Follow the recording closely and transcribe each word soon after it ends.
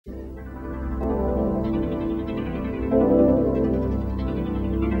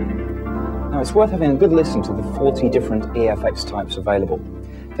Now it's worth having a good listen to the 40 different EFX types available.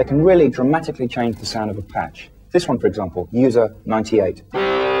 They can really dramatically change the sound of a patch. This one, for example, user 98.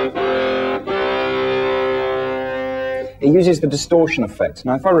 It uses the distortion effect.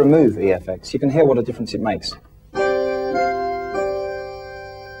 Now if I remove EFX, you can hear what a difference it makes.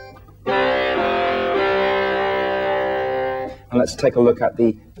 And let's take a look at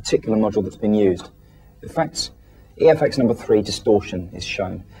the particular module that's been used. In fact, EFX number 3, distortion, is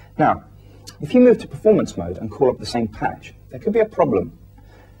shown. Now, if you move to performance mode and call up the same patch, there could be a problem.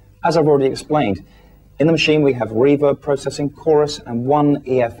 As I've already explained, in the machine we have reverb processing, chorus, and one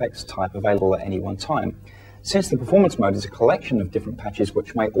EFX type available at any one time. Since the performance mode is a collection of different patches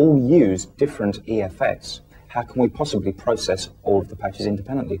which may all use different EFX, how can we possibly process all of the patches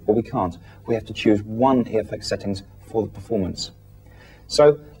independently? Well, we can't. We have to choose one EFX settings for the performance.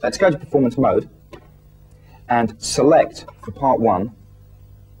 So let's go to performance mode and select for part 1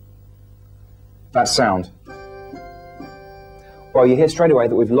 that sound. Well, you hear straight away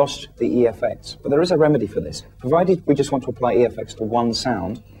that we've lost the EFX, but there is a remedy for this. Provided we just want to apply EFX to one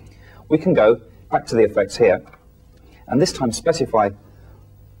sound, we can go back to the effects here and this time specify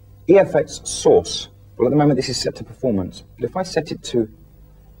EFX source. Well, at the moment this is set to performance, but if I set it to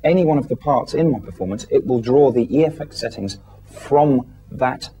any one of the parts in my performance, it will draw the EFX settings from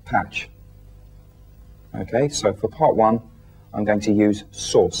that patch. Okay, so for part 1, I'm going to use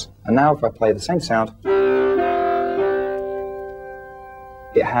source. And now if I play the same sound,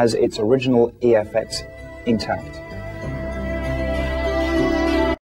 it has its original EFX intact.